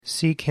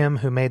Seek him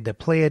who made the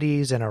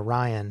Pleiades and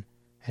Orion,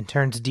 and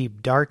turns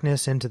deep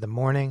darkness into the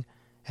morning,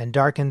 and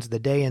darkens the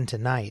day into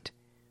night,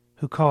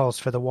 who calls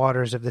for the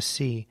waters of the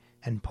sea,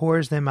 and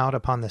pours them out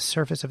upon the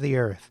surface of the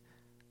earth.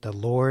 The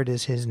Lord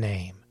is his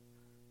name.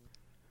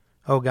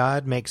 O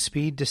God, make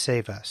speed to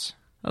save us.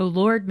 O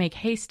Lord, make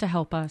haste to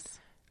help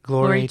us.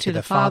 Glory to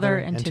the Father,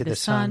 and to the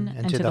Son,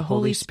 and to the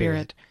Holy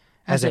Spirit,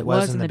 as it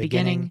was in the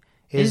beginning,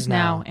 is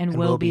now, and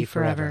will be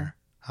forever.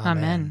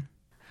 Amen.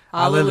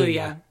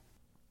 Alleluia.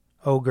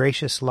 O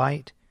gracious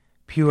light,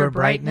 pure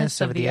brightness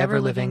of the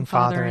ever-living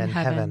Father in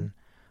heaven,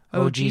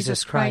 O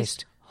Jesus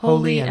Christ,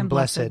 holy and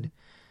blessed,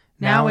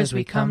 now as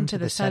we come to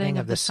the setting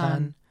of the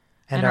sun,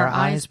 and our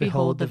eyes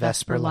behold the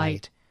vesper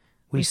light,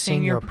 we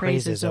sing your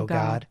praises, O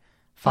God,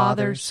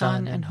 Father,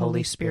 Son, and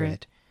Holy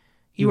Spirit.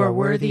 You are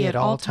worthy at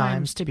all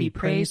times to be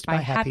praised by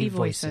happy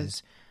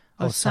voices,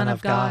 O Son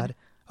of God,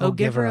 O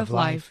Giver of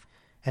life,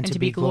 and to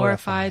be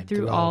glorified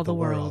through all the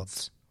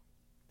worlds.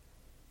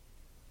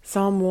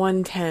 Psalm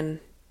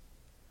 110.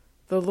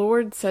 The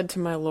Lord said to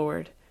my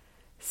Lord,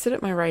 sit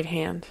at my right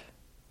hand,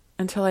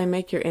 until I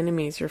make your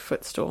enemies your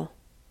footstool.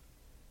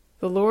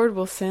 The Lord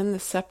will send the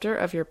scepter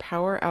of your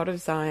power out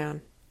of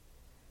Zion,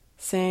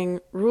 saying,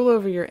 rule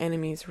over your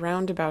enemies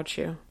round about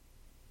you.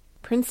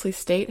 Princely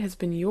state has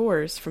been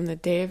yours from the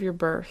day of your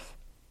birth.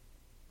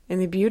 In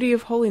the beauty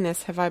of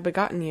holiness have I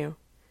begotten you,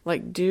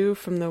 like dew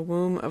from the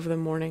womb of the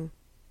morning.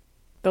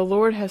 The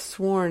Lord has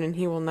sworn, and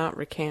he will not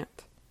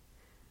recant.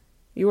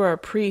 You are a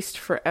priest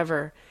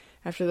forever,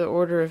 after the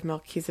order of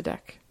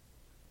Melchizedek.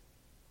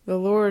 The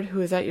Lord,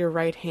 who is at your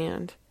right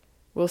hand,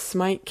 will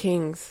smite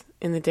kings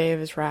in the day of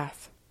his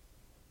wrath.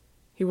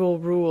 He will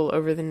rule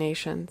over the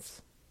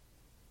nations.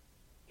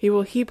 He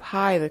will heap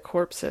high the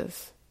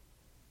corpses.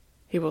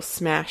 He will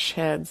smash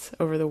heads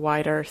over the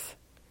wide earth.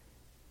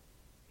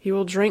 He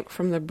will drink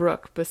from the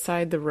brook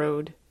beside the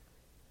road.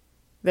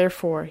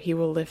 Therefore he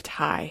will lift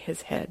high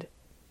his head.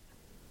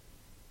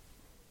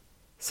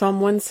 Psalm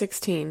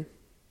 116.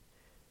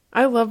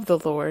 I love the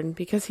Lord,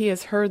 because he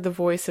has heard the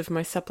voice of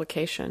my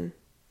supplication,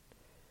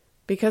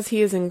 because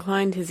he has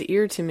inclined his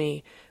ear to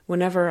me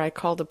whenever I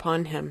called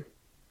upon him.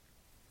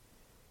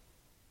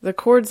 The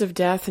cords of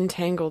death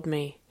entangled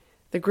me,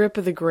 the grip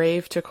of the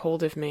grave took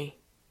hold of me.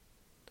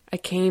 I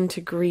came to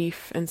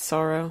grief and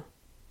sorrow.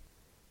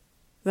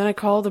 Then I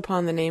called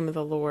upon the name of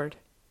the Lord.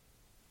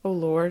 O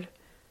Lord,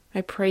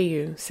 I pray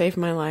you, save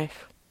my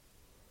life.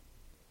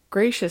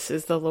 Gracious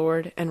is the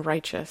Lord and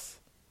righteous.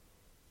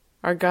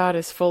 Our God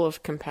is full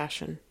of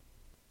compassion.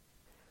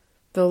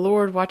 The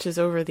Lord watches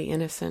over the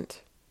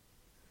innocent.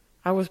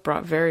 I was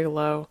brought very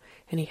low,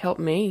 and he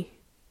helped me.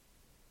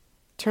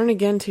 Turn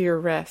again to your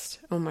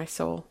rest, O my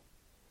soul,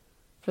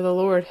 for the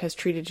Lord has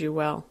treated you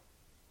well.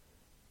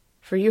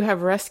 For you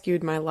have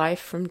rescued my life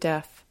from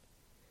death,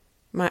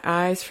 my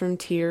eyes from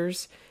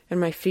tears, and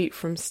my feet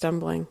from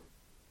stumbling.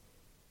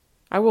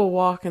 I will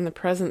walk in the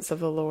presence of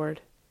the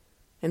Lord,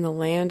 in the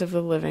land of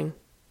the living.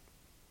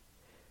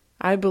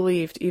 I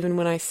believed even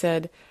when I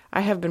said,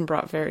 I have been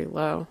brought very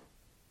low.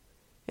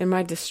 In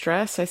my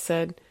distress I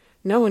said,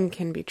 no one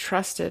can be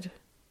trusted.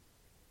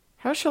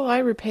 How shall I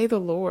repay the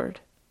Lord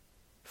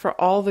for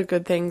all the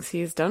good things he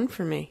has done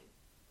for me?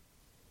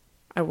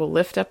 I will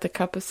lift up the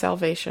cup of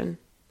salvation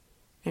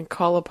and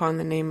call upon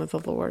the name of the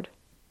Lord.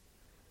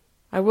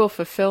 I will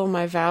fulfill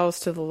my vows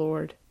to the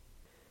Lord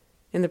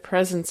in the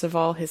presence of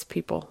all his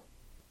people.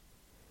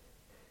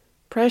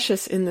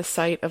 Precious in the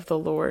sight of the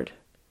Lord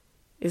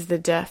is the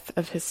death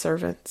of his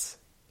servants.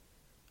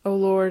 O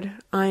Lord,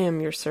 I am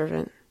your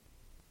servant.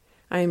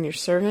 I am your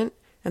servant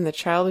and the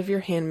child of your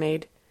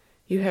handmaid.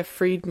 You have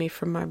freed me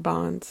from my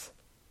bonds.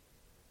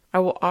 I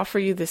will offer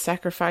you the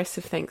sacrifice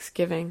of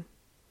thanksgiving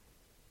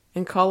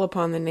and call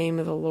upon the name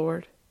of the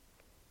Lord.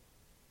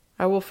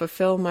 I will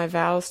fulfill my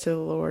vows to the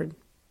Lord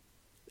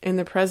in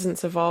the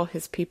presence of all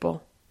his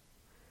people,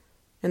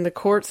 in the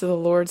courts of the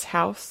Lord's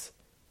house,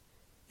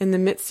 in the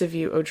midst of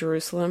you, O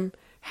Jerusalem.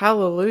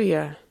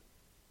 Hallelujah!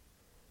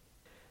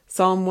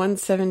 Psalm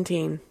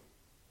 117.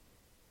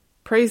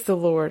 Praise the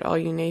Lord, all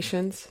you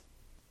nations.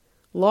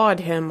 Laud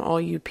him, all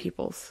you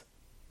peoples.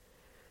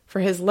 For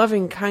his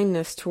loving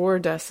kindness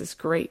toward us is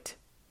great,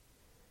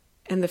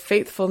 and the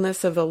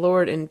faithfulness of the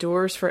Lord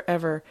endures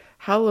forever.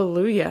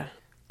 Hallelujah!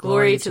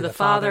 Glory to the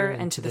Father,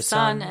 and to the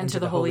Son, and to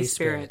the Holy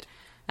Spirit,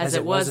 as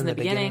it was in the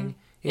beginning,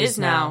 is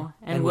now,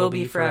 and will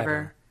be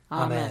forever.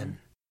 Amen.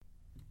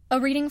 A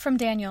reading from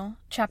Daniel,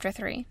 chapter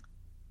 3.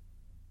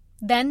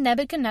 Then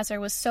Nebuchadnezzar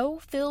was so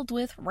filled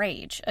with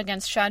rage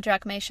against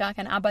Shadrach, Meshach,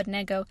 and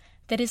Abednego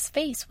that his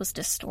face was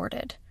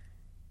distorted.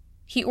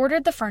 He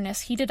ordered the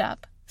furnace heated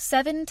up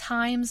 7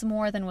 times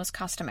more than was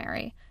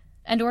customary,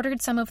 and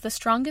ordered some of the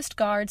strongest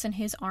guards in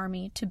his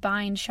army to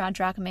bind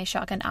Shadrach,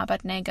 Meshach, and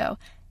Abednego,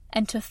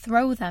 and to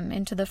throw them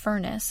into the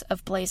furnace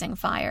of blazing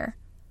fire.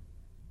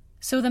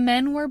 So the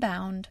men were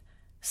bound,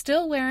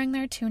 still wearing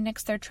their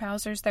tunics, their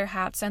trousers, their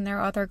hats, and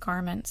their other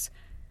garments,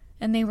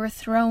 and they were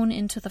thrown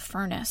into the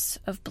furnace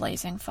of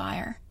blazing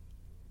fire.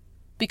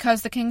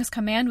 Because the king's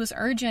command was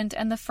urgent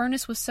and the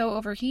furnace was so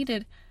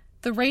overheated,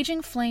 the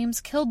raging flames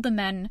killed the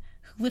men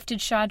who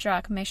lifted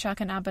Shadrach,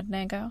 Meshach, and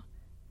Abednego.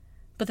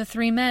 But the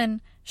 3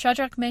 men,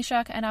 Shadrach,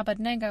 Meshach, and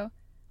Abednego,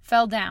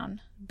 fell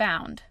down,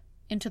 bound,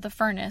 into the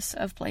furnace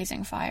of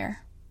blazing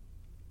fire.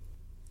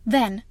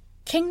 Then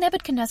King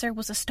Nebuchadnezzar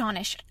was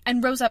astonished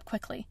and rose up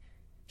quickly.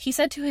 He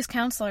said to his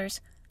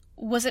counselors,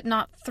 "Was it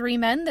not 3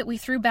 men that we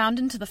threw bound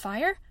into the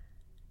fire?"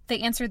 They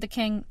answered the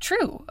king,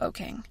 "True, O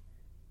king."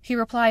 He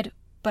replied,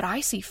 "But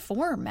I see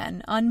 4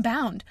 men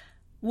unbound,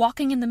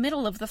 walking in the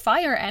middle of the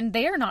fire, and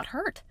they are not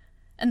hurt,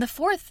 and the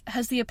 4th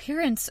has the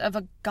appearance of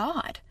a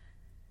god."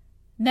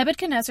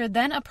 Nebuchadnezzar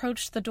then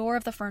approached the door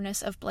of the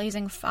furnace of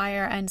blazing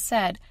fire and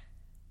said,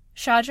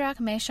 "Shadrach,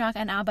 Meshach,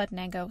 and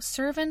Abednego,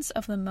 servants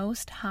of the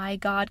Most High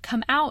God,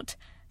 come out,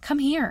 come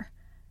here."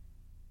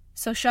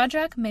 So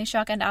Shadrach,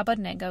 Meshach, and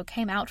Abednego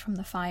came out from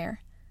the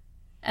fire.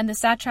 And the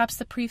satraps,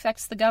 the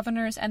prefects, the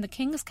governors, and the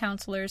king's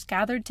counselors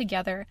gathered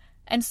together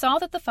and saw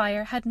that the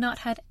fire had not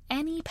had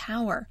any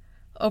power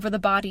over the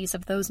bodies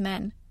of those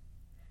men.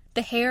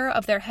 The hair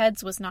of their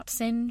heads was not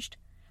singed,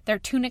 their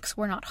tunics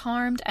were not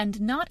harmed, and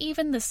not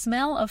even the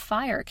smell of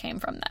fire came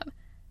from them.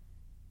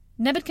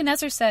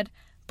 Nebuchadnezzar said,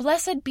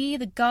 "Blessed be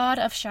the God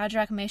of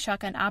Shadrach,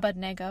 Meshach, and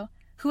Abednego,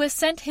 who has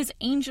sent his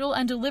angel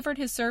and delivered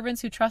his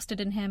servants who trusted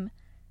in him."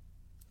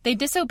 They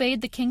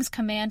disobeyed the king's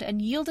command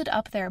and yielded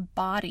up their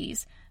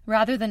bodies,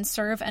 rather than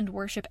serve and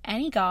worship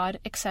any god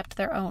except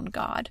their own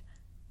God.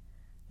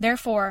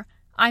 Therefore,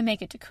 I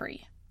make a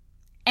decree.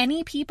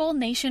 Any people,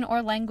 nation,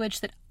 or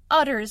language that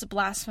utters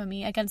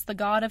blasphemy against the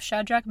God of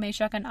Shadrach,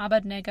 Meshach, and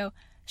Abednego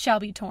shall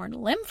be torn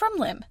limb from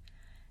limb,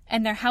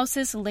 and their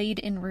houses laid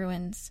in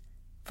ruins.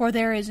 For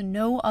there is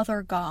no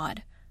other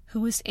God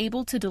who is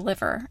able to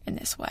deliver in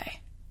this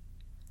way.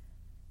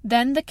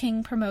 Then the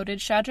king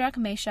promoted Shadrach,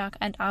 Meshach,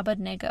 and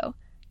Abednego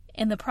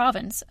in the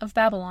province of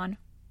Babylon.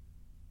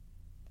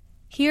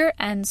 Here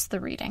ends the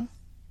reading.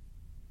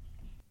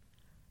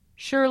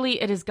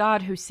 Surely it is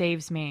God who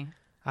saves me.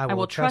 I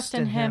will trust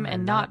in him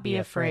and not be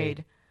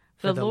afraid.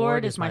 For the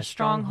Lord is my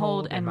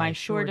stronghold and my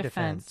sure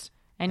defense,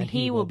 and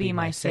he will be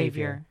my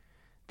Savior.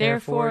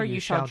 Therefore you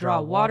shall draw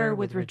water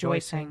with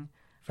rejoicing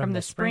from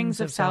the springs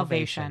of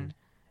salvation.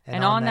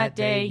 And on that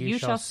day you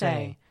shall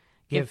say,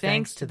 "Give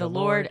thanks to the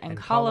Lord and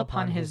call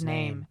upon his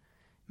name.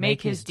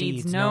 Make his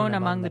deeds known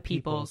among the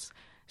peoples.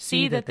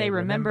 See that they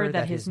remember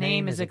that his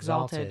name is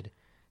exalted.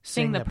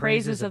 Sing the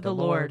praises of the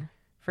Lord,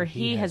 for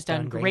he has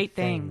done great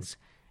things,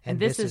 and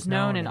this is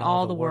known in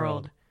all the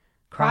world.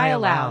 Cry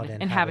aloud,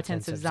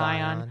 inhabitants of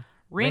Zion,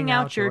 ring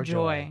out your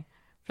joy,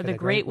 for the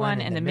great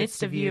one in the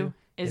midst of you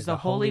is the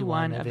Holy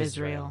One of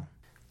Israel."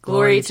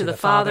 Glory to the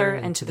Father,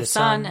 and to the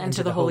Son, and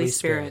to the Holy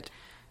Spirit,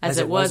 as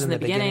it was in the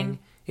beginning,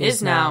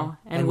 is now,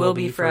 and will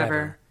be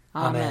forever.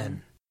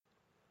 Amen.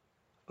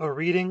 A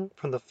reading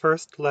from the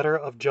first letter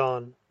of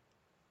John.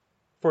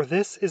 For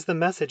this is the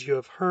message you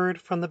have heard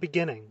from the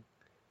beginning,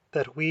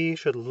 that we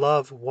should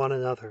love one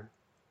another.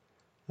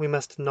 We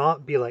must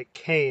not be like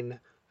Cain,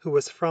 who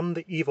was from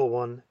the evil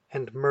one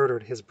and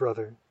murdered his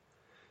brother.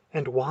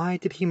 And why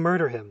did he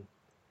murder him?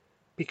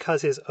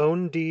 Because his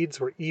own deeds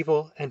were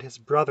evil and his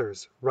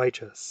brother's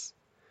righteous.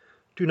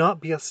 Do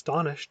not be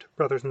astonished,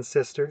 brothers and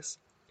sisters,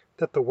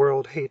 that the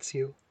world hates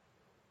you.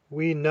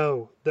 We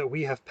know that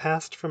we have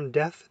passed from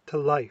death to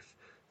life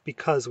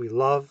because we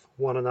love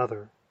one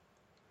another.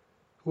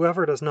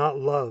 Whoever does not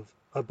love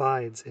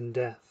abides in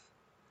death.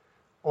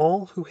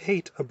 All who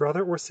hate a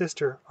brother or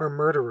sister are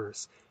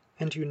murderers,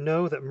 and you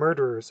know that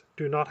murderers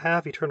do not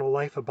have eternal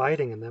life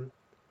abiding in them.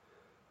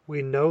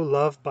 We know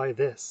love by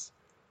this,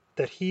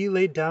 that he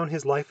laid down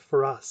his life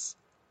for us,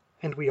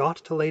 and we ought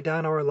to lay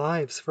down our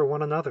lives for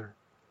one another.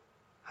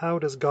 How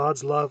does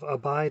God's love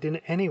abide in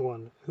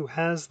anyone who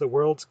has the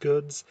world's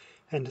goods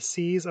and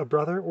sees a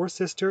brother or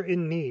sister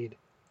in need,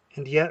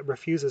 and yet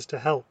refuses to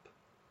help?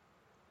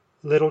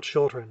 Little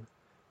children,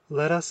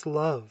 let us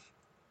love,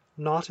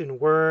 not in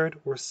word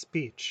or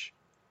speech,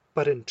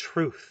 but in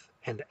truth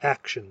and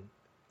action.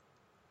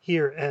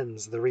 Here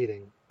ends the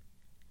reading.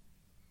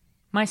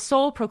 My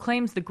soul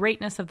proclaims the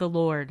greatness of the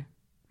Lord.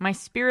 My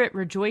spirit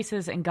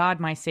rejoices in God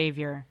my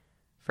Savior,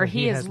 for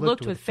he has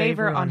looked with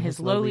favor on his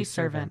lowly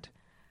servant.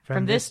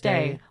 From this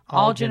day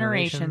all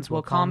generations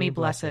will call me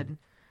blessed.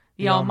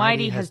 The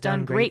Almighty has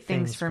done great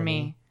things for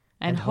me,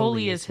 and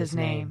holy is his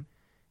name.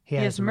 He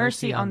has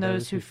mercy on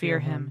those who fear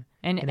him,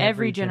 in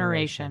every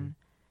generation.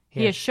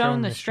 He has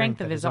shown the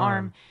strength of his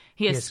arm.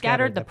 He has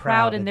scattered the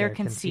proud in their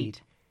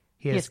conceit.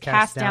 He has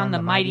cast down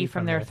the mighty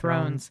from their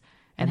thrones,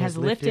 and has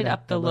lifted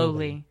up the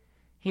lowly.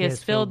 He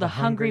has filled the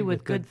hungry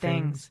with good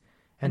things,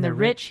 and the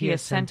rich he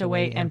has sent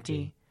away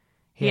empty.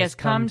 He has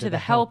come to the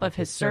help of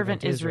his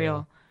servant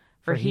Israel,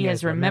 for he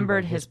has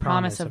remembered his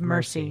promise of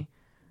mercy,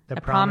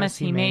 the promise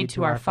he made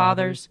to our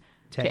fathers,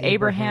 to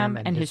Abraham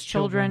and his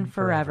children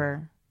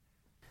forever.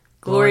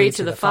 Glory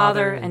to the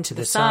Father, and to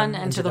the Son,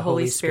 and to the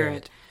Holy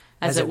Spirit,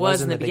 as it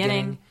was in the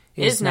beginning,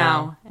 is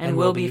now, and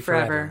will be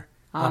forever.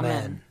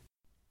 Amen.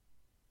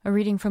 A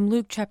reading from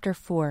Luke chapter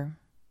 4.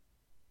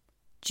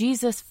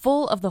 Jesus,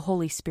 full of the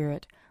Holy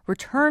Spirit,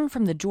 returned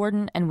from the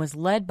Jordan and was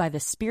led by the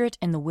Spirit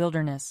in the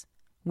wilderness,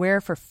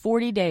 where for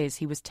 40 days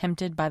he was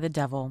tempted by the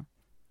devil.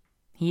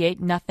 He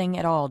ate nothing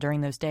at all during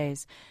those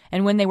days,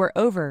 and when they were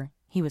over,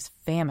 he was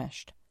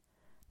famished.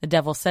 The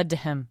devil said to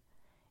him,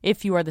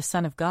 "If you are the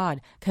Son of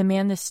God,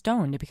 command this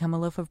stone to become a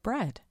loaf of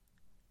bread."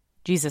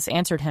 Jesus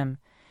answered him,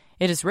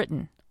 "It is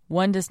written,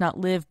 'One does not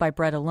live by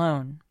bread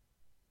alone.'"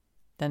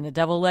 Then the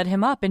devil led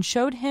him up and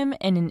showed him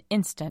in an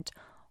instant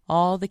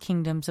all the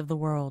kingdoms of the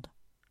world.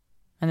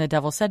 And the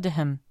devil said to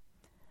him,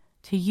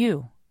 "To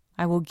you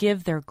I will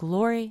give their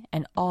glory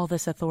and all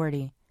this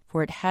authority,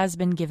 for it has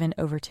been given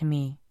over to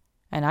me,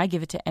 and I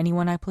give it to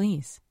anyone I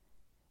please.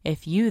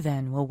 If you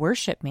then will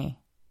worship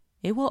me,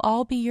 it will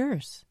all be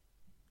yours."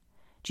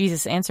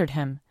 Jesus answered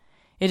him,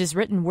 "It is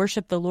written,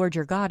 'Worship the Lord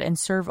your God and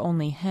serve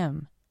only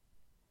him.'"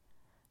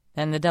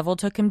 Then the devil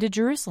took him to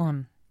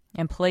Jerusalem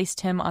and placed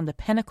him on the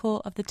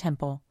pinnacle of the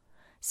temple,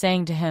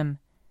 saying to him,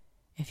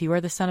 "If you are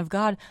the Son of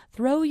God,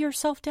 throw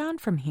yourself down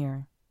from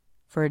here.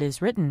 For it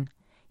is written,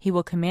 'He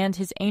will command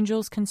his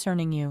angels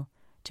concerning you,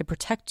 to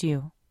protect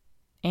you,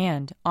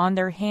 and on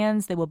their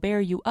hands they will bear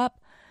you up,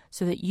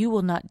 so that you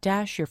will not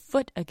dash your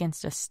foot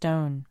against a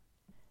stone.'"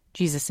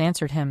 Jesus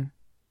answered him,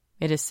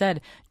 "It is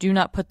said, 'Do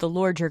not put the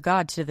Lord your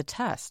God to the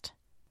test.'"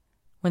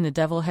 When the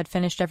devil had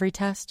finished every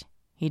test,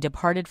 he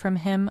departed from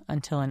him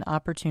until an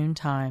opportune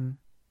time.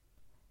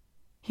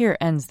 Here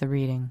ends the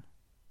reading.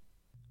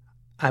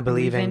 I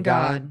believe in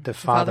God, the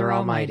Father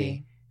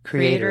Almighty,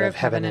 creator of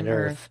heaven and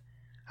earth.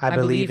 I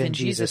believe in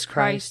Jesus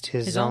Christ,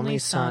 his only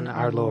Son,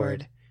 our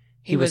Lord.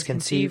 He was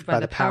conceived by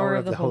the power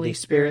of the Holy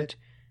Spirit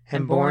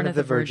and born of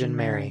the Virgin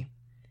Mary.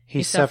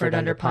 He suffered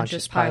under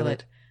Pontius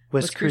Pilate,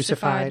 was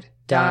crucified,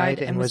 died,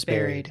 and was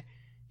buried.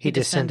 He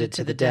descended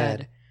to the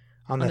dead.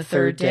 On the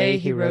third day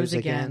he rose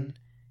again.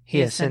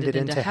 He ascended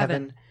into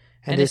heaven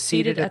and is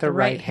seated at the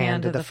right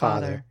hand of the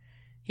Father.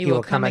 He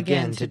will come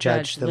again to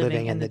judge the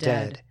living and the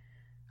dead.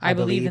 I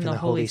believe in the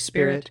Holy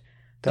Spirit,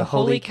 the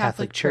Holy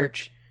Catholic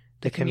Church,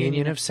 the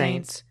communion of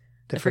saints,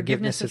 the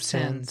forgiveness of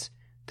sins,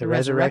 the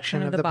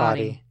resurrection of the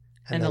body,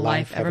 and the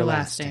life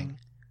everlasting.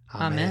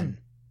 Amen.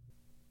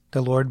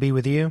 The Lord be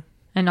with you.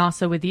 And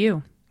also with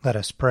you. Let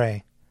us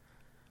pray.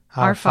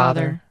 Our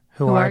Father,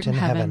 who art in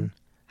heaven,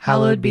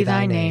 hallowed be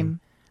thy name.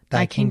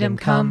 Thy kingdom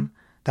come,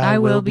 thy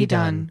will be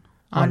done,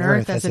 on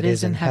earth as it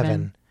is in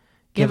heaven.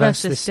 Give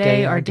us this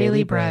day our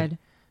daily bread,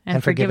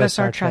 and forgive us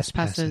our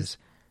trespasses,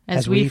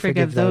 as we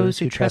forgive those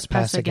who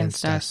trespass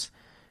against us.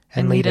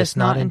 And lead us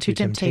not into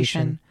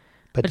temptation,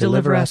 but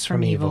deliver us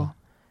from evil.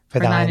 For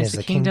thine is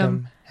the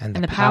kingdom, and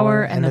the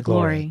power, and the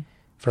glory,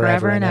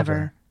 forever and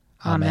ever.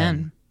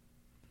 Amen.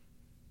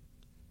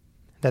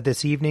 That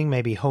this evening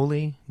may be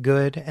holy,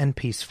 good, and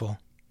peaceful.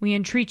 We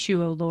entreat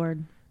you, O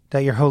Lord.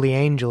 That your holy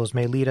angels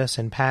may lead us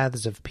in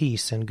paths of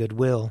peace and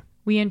goodwill.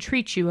 We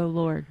entreat you, O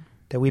Lord.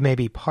 That we may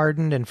be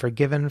pardoned and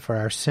forgiven for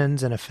our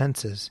sins and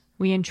offenses.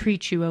 We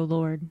entreat you, O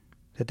Lord.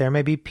 That there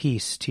may be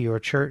peace to your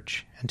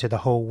church and to the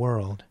whole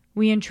world.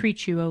 We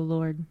entreat you, O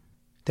Lord.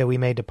 That we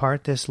may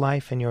depart this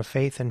life in your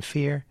faith and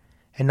fear,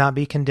 and not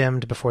be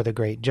condemned before the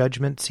great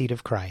judgment seat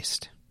of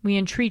Christ. We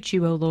entreat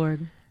you, O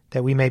Lord.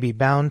 That we may be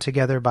bound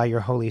together by your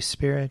Holy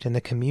Spirit in the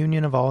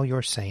communion of all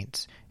your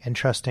saints,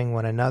 entrusting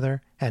one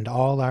another and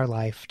all our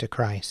life to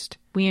Christ.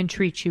 We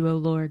entreat you, O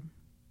Lord.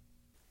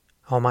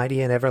 Almighty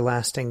and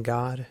everlasting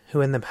God, who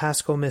in the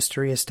Paschal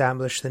mystery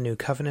established the new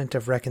covenant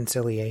of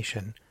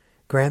reconciliation,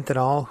 grant that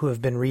all who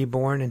have been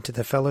reborn into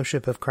the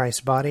fellowship of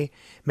Christ's body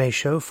may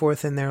show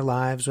forth in their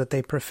lives what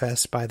they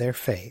profess by their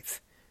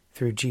faith,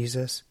 through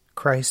Jesus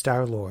Christ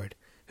our Lord,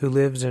 who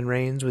lives and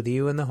reigns with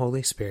you in the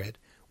Holy Spirit,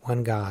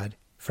 one God,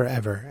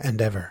 forever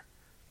and ever.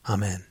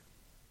 Amen.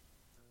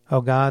 O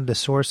God, the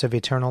source of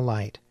eternal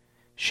light,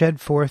 shed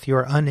forth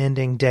your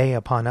unending day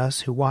upon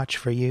us who watch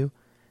for you,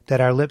 that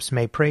our lips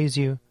may praise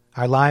you,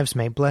 our lives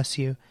may bless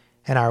you,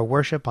 and our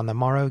worship on the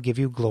morrow give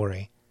you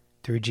glory,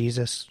 through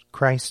Jesus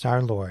Christ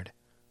our Lord.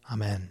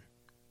 Amen.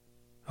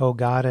 O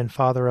God and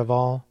Father of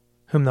all,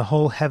 whom the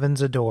whole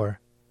heavens adore,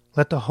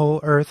 let the whole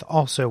earth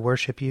also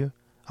worship you,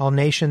 all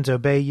nations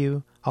obey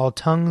you, all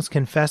tongues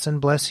confess and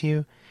bless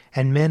you,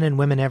 and men and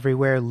women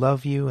everywhere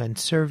love you and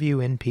serve you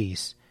in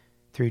peace,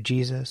 through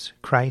Jesus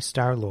Christ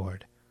our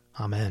Lord.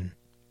 Amen.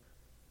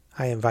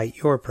 I invite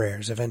your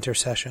prayers of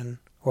intercession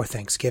or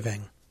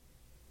thanksgiving.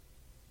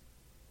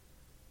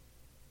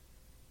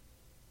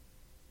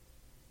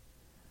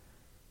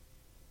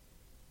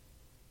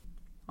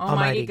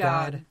 Almighty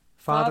God,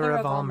 Father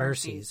of all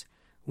mercies,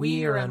 we,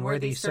 your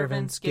unworthy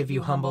servants, give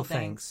you humble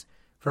thanks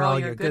for all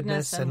your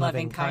goodness and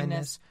loving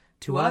kindness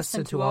to us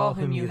and to all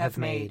whom you have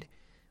made.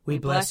 We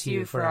bless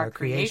you for our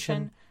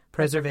creation,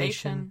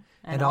 preservation,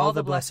 and all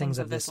the blessings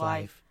of this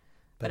life,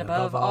 but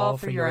above all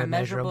for your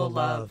immeasurable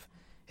love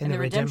in the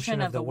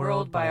redemption of the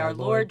world by our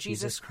Lord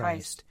Jesus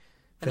Christ,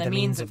 for the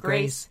means of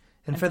grace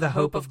and for the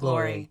hope of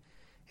glory.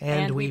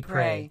 And we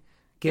pray,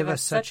 give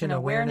us such an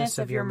awareness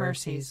of your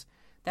mercies,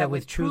 that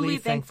with truly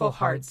thankful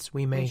hearts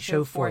we may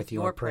show forth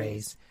your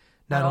praise,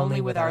 not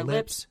only with our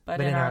lips, but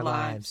in our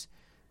lives,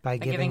 by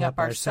giving up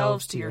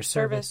ourselves to your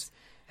service,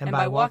 and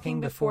by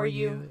walking before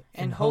you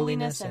in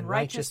holiness and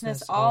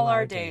righteousness all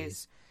our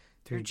days,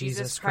 through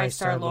Jesus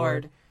Christ our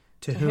Lord,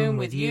 to whom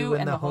with you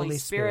and the Holy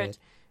Spirit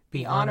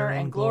be honor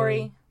and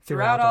glory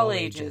throughout all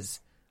ages.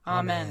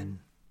 Amen.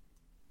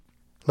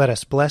 Let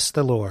us bless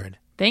the Lord.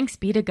 Thanks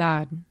be to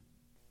God.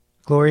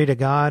 Glory to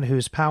God,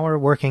 whose power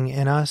working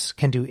in us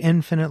can do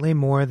infinitely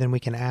more than we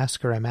can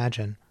ask or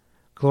imagine.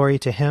 Glory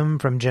to him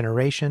from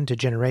generation to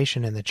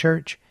generation in the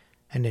Church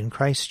and in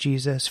Christ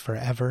Jesus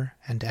forever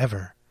and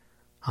ever.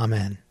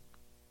 Amen.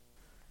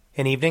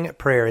 An Evening at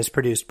Prayer is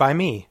produced by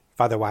me,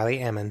 Father Wiley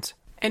Ammons.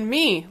 And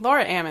me,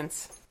 Laura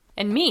Ammons.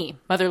 And me,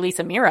 Mother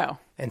Lisa Miro.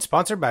 And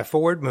sponsored by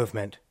Forward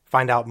Movement.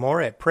 Find out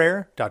more at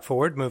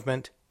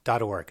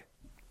prayer.forwardmovement.org.